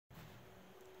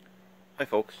Hi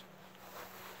folks.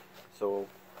 So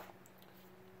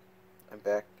I'm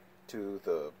back to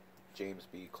the James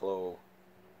B. Clough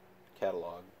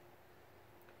catalog,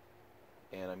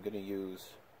 and I'm going to use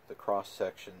the cross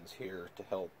sections here to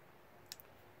help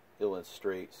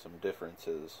illustrate some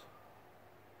differences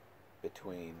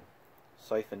between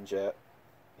siphon jet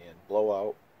and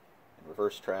blowout and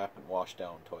reverse trap and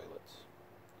washdown toilets,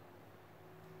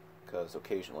 because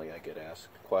occasionally I get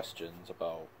asked questions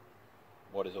about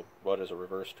what is a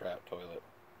reverse trap toilet.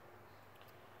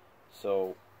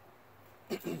 So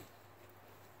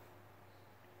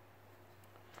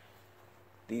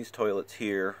these toilets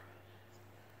here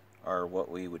are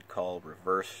what we would call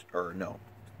reverse, or no,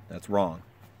 that's wrong.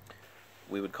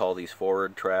 We would call these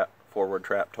forward trap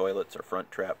toilets or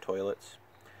front trap toilets.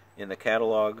 In the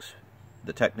catalogs,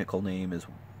 the technical name is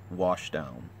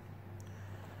washdown.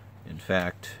 In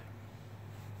fact,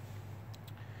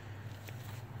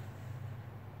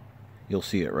 you'll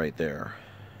see it right there.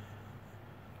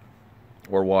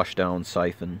 Or washdown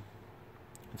siphon.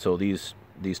 So these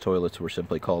toilets were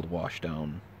simply called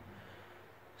washdown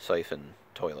siphon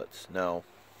toilets. Now,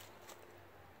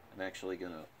 I'm actually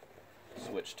going to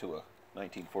switch to a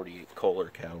 1948 Kohler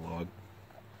catalog.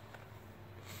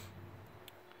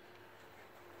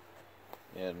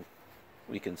 And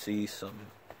we can see some,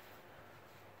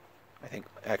 I think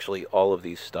actually all of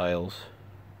these styles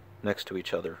next to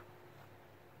each other.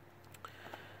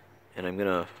 And I'm going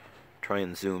to try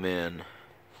and zoom in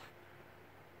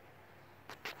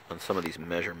on some of these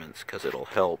measurements because it'll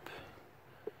help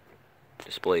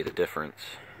display the difference.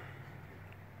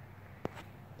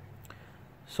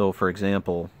 So for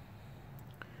example,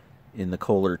 in the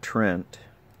Kohler Trent,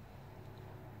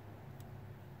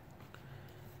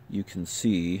 you can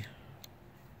see,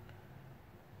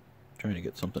 I'm trying to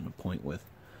get something to point with.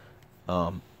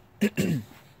 For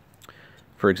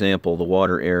example, the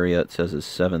water area, it says, is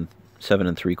 7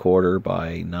 3/4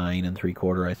 by 9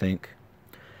 3/4, I think.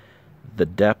 The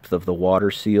depth of the water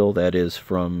seal, that is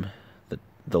from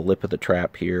the lip of the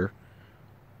trap here,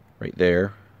 right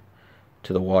there,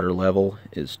 to the water level,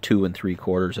 is 2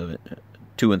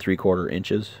 3/4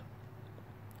 inches.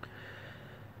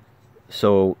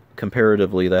 So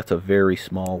comparatively, that's a very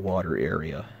small water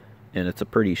area, and it's a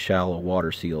pretty shallow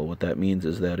water seal. What that means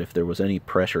is that if there was any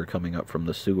pressure coming up from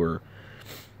the sewer,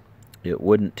 it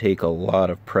wouldn't take a lot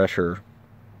of pressure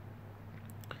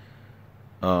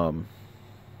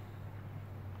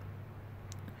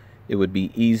it would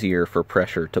be easier for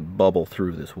pressure to bubble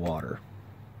through this water,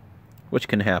 which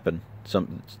can happen.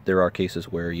 There are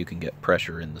cases where you can get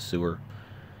pressure in the sewer,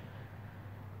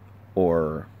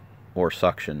 or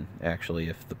suction, actually,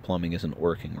 if the plumbing isn't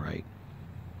working right.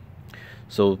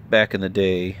 So back in the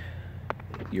day,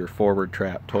 your forward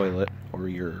trap toilet, or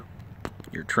your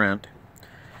Trent,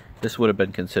 this would have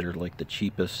been considered like the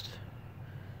cheapest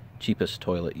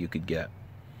toilet you could get.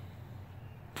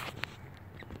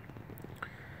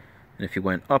 And if you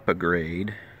went up a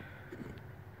grade,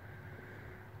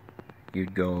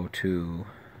 you'd go to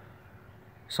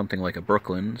something like a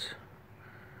Brooklands,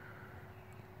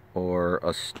 or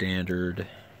a standard,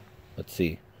 let's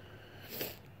see,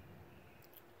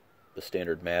 the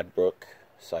standard Madbrook,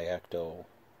 Cyacto,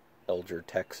 Elger,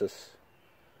 Texas.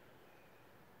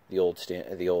 The old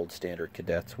standard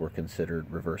cadets were considered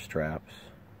reverse traps.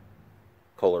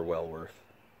 Kohler Wellworth.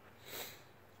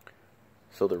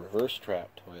 So the reverse trap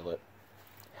toilet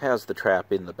has the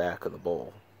trap in the back of the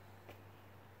bowl,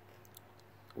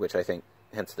 which I think,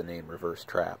 hence the name reverse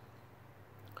trap.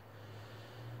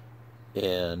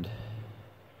 And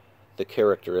the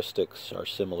characteristics are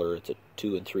similar. It's a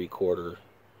 2 3/4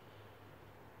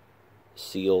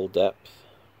 seal depth.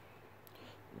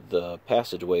 The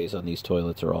passageways on these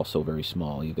toilets are also very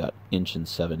small. You've got 1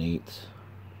 7/8".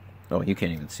 Oh, you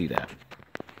can't even see that.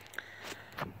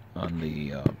 On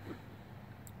the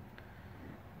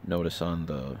notice on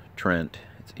the Trent,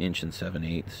 it's 1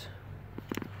 7/8".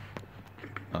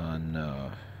 On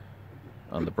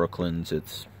the Brooklands,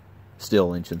 it's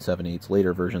still 1 7/8".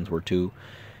 Later versions were 2.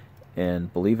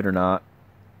 And believe it or not,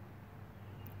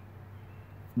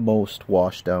 most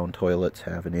washdown toilets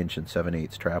have an 1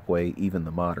 7/8" trapway, even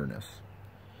the modernists.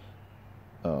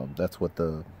 That's what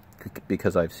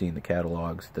because I've seen the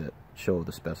catalogs that show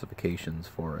the specifications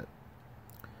for it.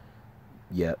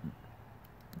 Yet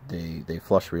they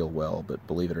flush real well, but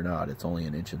believe it or not, it's only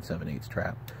an 1 7/8"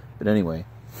 trap. But anyway,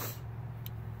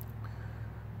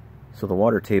 so the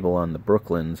water table on the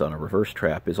Brooklands on a reverse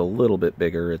trap is a little bit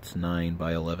bigger. It's 9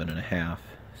 by 11.5,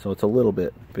 so it's a little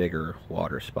bit bigger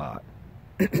water spot.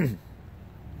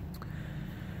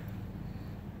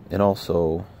 And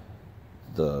also,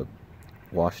 the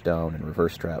washdown and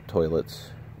reverse trap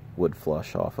toilets would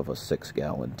flush off of a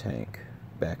 6-gallon tank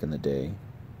back in the day.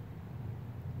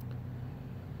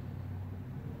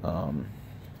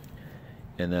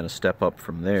 And then a step up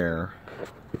from there,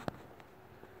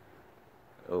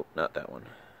 oh, not that one,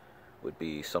 would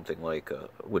be something like a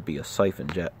siphon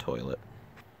jet toilet.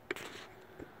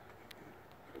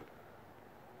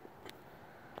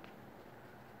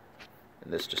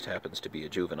 And this just happens to be a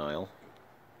juvenile.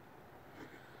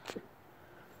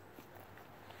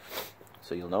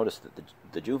 So you'll notice that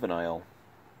the juvenile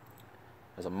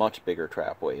has a much bigger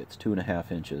trapway. It's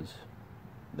 2.5 inches.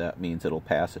 That means it'll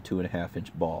pass a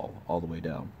 2.5-inch ball all the way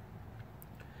down.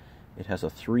 It has a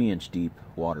 3-inch deep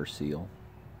water seal.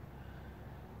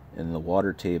 And the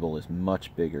water table is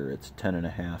much bigger. It's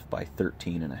 10.5 by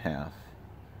 13.5,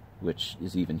 which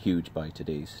is even huge by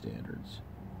today's standards.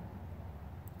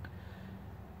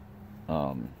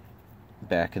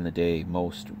 Back in the day,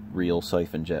 most real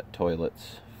siphon jet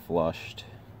toilets flushed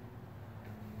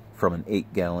from an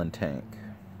 8-gallon tank.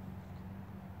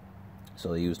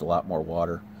 So they used a lot more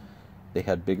water. They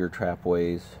had bigger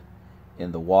trapways,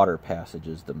 and the water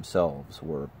passages themselves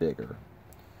were bigger.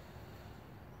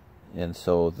 And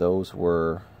so those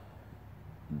were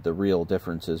the real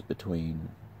differences between,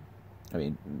 I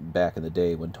mean, back in the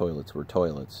day when toilets were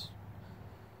toilets,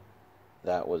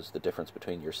 that was the difference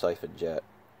between your siphon jet,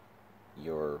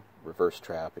 your reverse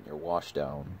trap, and your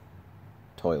washdown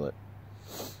toilet.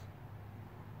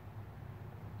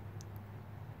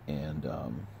 And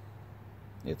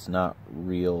it's not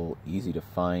real easy to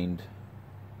find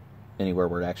anywhere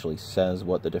where it actually says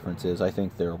what the difference is. I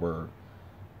think there were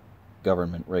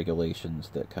government regulations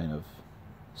that kind of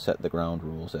set the ground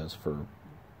rules as for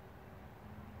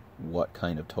what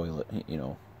kind of toilet, you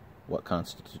know, what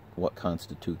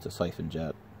constitutes a siphon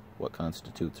jet, what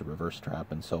constitutes a reverse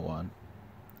trap, and so on.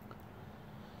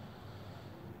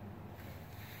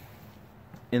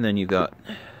 And then you got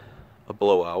a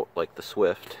blowout like the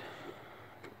Swift,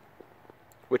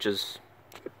 which is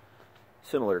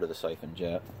similar to the siphon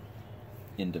jet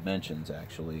in dimensions,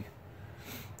 actually.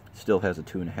 Still has a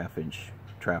 2.5-inch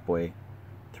trapway,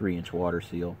 3-inch water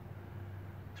seal,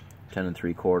 10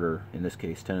 3/4, in this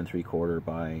case 10 3/4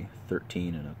 by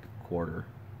 13 1/4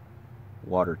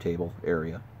 water table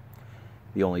area.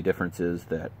 The only difference is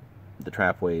that the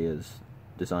trapway is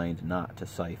designed not to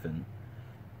siphon,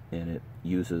 and it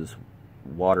uses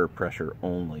water pressure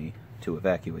only to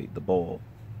evacuate the bowl.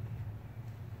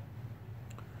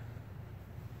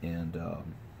 And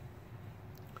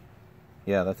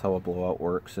yeah, that's how a blowout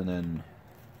works. And then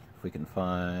if we can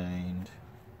find,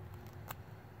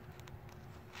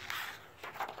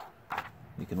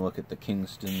 you can look at the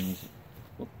Kingstons.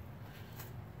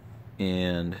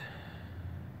 And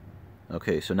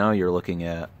okay, so now you're looking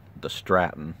at the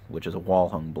Stratton, which is a wall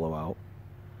hung blowout.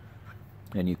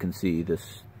 And you can see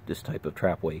this type of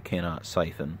trapway cannot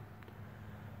siphon.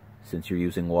 Since you're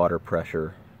using water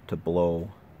pressure to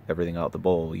blow everything out the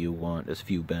bowl, you want as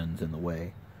few bends in the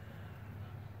way.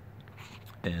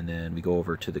 And then we go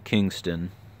over to the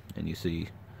Kingston, and you see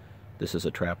this is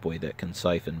a trapway that can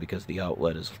siphon because the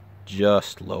outlet is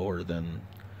just lower than,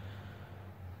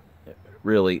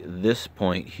 really, this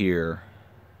point here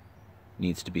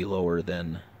needs to be lower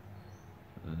than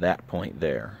that point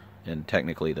there, and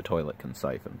technically the toilet can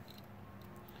siphon.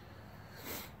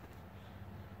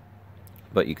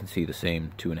 But you can see the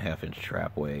same 2.5-inch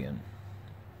trapway and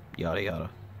yada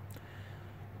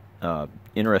yada.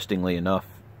 Interestingly enough,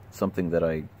 something that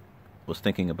I was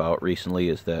thinking about recently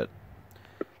is that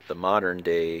the modern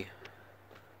day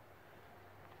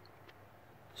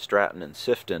Stratton and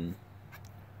Siphon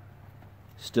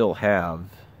still have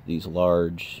these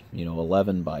large, you know,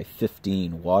 11 by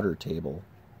 15 water table,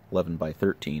 11 by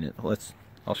 13.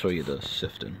 I'll show you the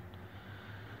Siphon.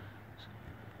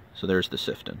 So there's the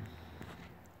Siphon.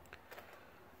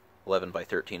 11 by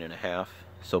 13.5.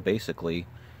 So basically,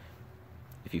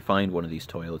 if you find one of these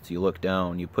toilets, you look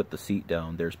down, you put the seat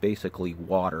down, there's basically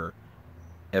water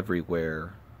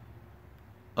everywhere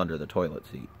under the toilet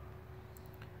seat,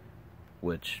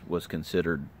 which was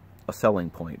considered a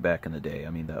selling point back in the day. I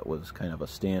mean, that was kind of a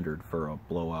standard for a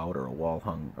blowout or a wall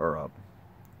hung, or a,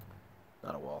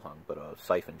 not a wall hung, but a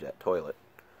siphon jet toilet.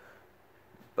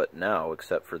 But now,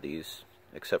 except for the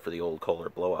old Kohler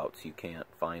blowouts, you can't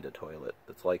find a toilet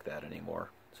that's like that anymore.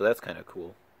 So that's kind of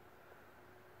cool.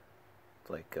 It's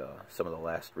like some of the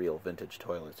last real vintage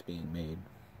toilets being made.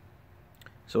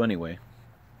 So anyway,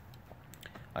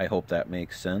 I hope that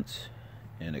makes sense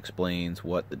and explains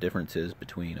what the difference is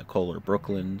between a Kohler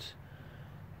Brooklands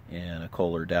and a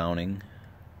Kohler Downing,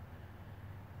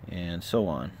 and so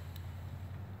on.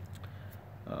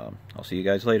 I'll see you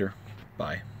guys later.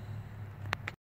 Bye.